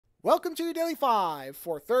Welcome to your Daily 5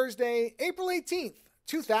 for Thursday, April 18th,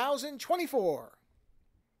 2024.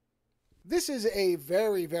 This is a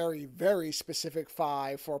very, very, very specific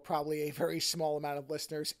 5 for probably a very small amount of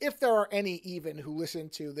listeners, if there are any even who listen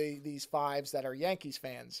to these 5s that are Yankees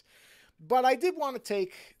fans. But I did want to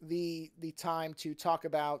take the time to talk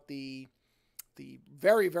about the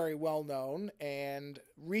very, very well-known and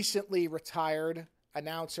recently retired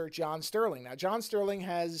announcer John Sterling. Now, John Sterling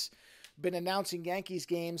has been announcing Yankees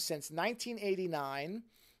games since 1989,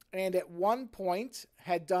 and at one point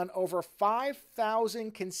had done over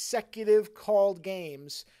 5,000 consecutive called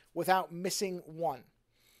games without missing one,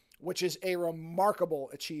 which is a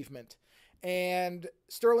remarkable achievement. And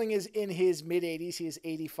Sterling is in his mid-80s. He is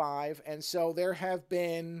 85, and so there's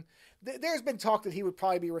been talk that he would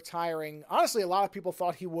probably be retiring. Honestly, a lot of people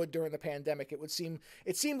thought he would during the pandemic. It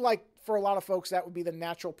seemed like for a lot of folks that would be the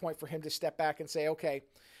natural point for him to step back and say, okay,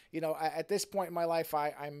 at this point in my life,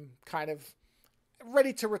 I'm kind of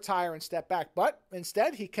ready to retire and step back. But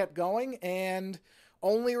instead, he kept going and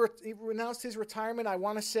only he announced his retirement, I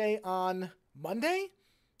want to say, on Monday.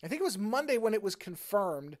 I think it was Monday when it was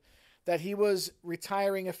confirmed that he was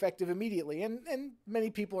retiring effective immediately. And many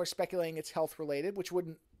people are speculating it's health-related, which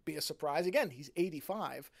wouldn't be a surprise. Again, he's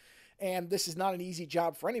 85, and this is not an easy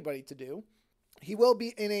job for anybody to do. He will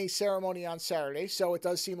be in a ceremony on Saturday, so it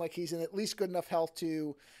does seem like he's in at least good enough health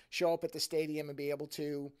to show up at the stadium and be able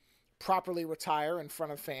to properly retire in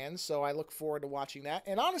front of fans. So I look forward to watching that.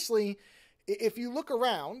 And honestly, if you look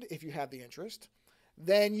around, if you have the interest,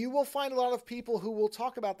 then you will find a lot of people who will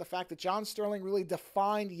talk about the fact that John Sterling really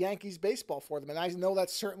defined Yankees baseball for them. And I know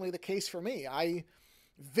that's certainly the case for me. I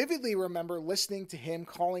vividly remember listening to him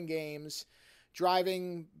calling games,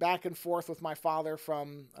 driving back and forth with my father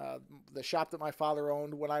from the shop that my father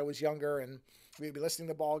owned when I was younger, and we'd be listening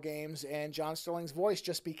to ball games, and John Sterling's voice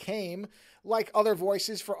just became, like other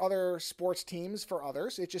voices for other sports teams for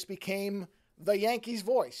others, it just became the Yankees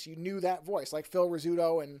voice. You knew that voice, like Phil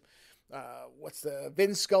Rizzuto and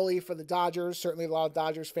Vin Scully for the Dodgers. Certainly a lot of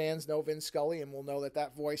Dodgers fans know Vin Scully and will know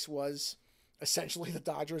that voice was essentially the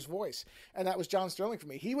Dodgers voice. And that was John Sterling for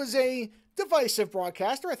me. He was a divisive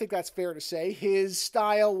broadcaster. I think that's fair to say. His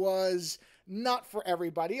style was not for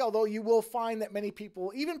everybody, although you will find that many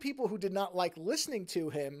people, even people who did not like listening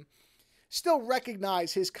to him, still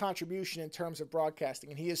recognize his contribution in terms of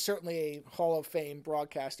broadcasting. And he is certainly a Hall of Fame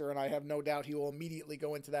broadcaster, and I have no doubt he will immediately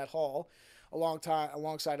go into that hall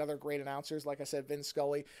alongside other great announcers, like I said, Vin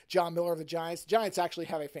Scully, John Miller of the Giants. The Giants actually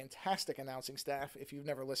have a fantastic announcing staff. If you've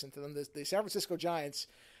never listened to them, the San Francisco Giants,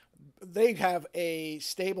 they have a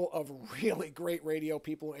stable of really great radio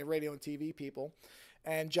people, radio and TV people.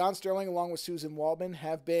 And John Sterling, along with Susan Waldman,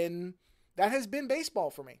 that has been baseball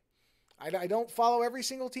for me. I don't follow every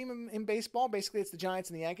single team in baseball. Basically, it's the Giants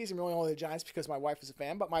and the Yankees. I'm really only the Giants because my wife is a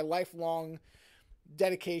fan, but my lifelong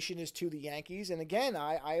dedication is to the Yankees. And again,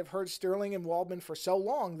 I have heard Sterling and Waldman for so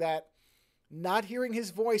long that not hearing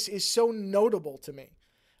his voice is so notable to me.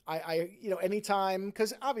 Anytime,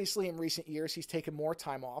 because obviously in recent years he's taken more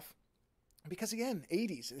time off because again,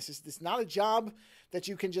 80s, this is not a job that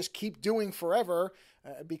you can just keep doing forever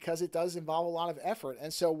because it does involve a lot of effort.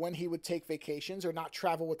 And so when he would take vacations or not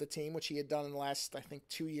travel with the team, which he had done in the last, I think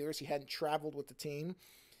 2 years, he hadn't traveled with the team,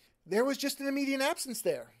 there was just an immediate absence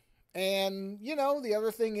there. And, the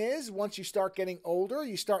other thing is, once you start getting older,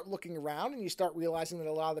 you start looking around and you start realizing that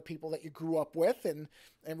a lot of the people that you grew up with and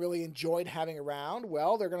really enjoyed having around,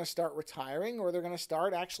 well, they're going to start retiring or they're going to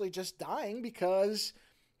start actually just dying because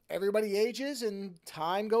everybody ages and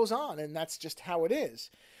time goes on, and that's just how it is.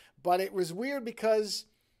 But it was weird because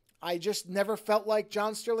I just never felt like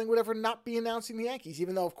John Sterling would ever not be announcing the Yankees,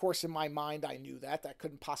 even though, of course, in my mind, I knew that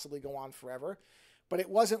couldn't possibly go on forever. But it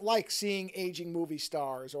wasn't like seeing aging movie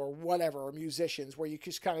stars or whatever, or musicians, where you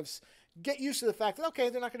just kind of get used to the fact that, okay,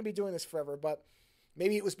 they're not going to be doing this forever. But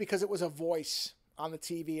maybe it was because it was a voice on the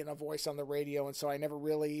TV and a voice on the radio, and so I never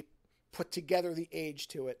really put together the age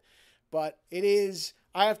to it. But it is,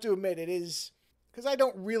 I have to admit, it is, because I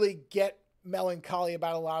don't really get melancholy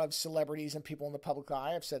about a lot of celebrities and people in the public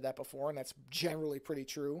eye. I've said that before, and that's generally pretty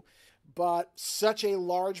true. But such a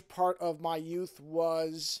large part of my youth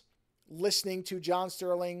was listening to John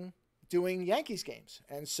Sterling doing Yankees games.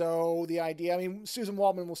 And so the idea, Susan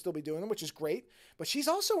Waldman will still be doing them, which is great, but she's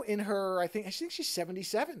also in her, I think she's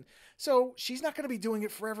 77. So she's not going to be doing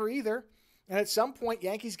it forever either. And at some point,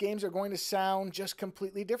 Yankees games are going to sound just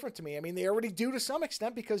completely different to me. They already do to some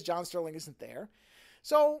extent because John Sterling isn't there.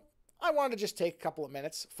 So I wanted to just take a couple of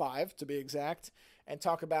minutes, 5 to be exact, and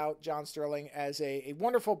talk about John Sterling as a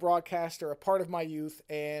wonderful broadcaster, a part of my youth,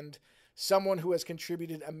 and someone who has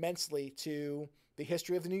contributed immensely to the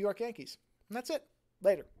history of the New York Yankees. And that's it.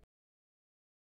 Later.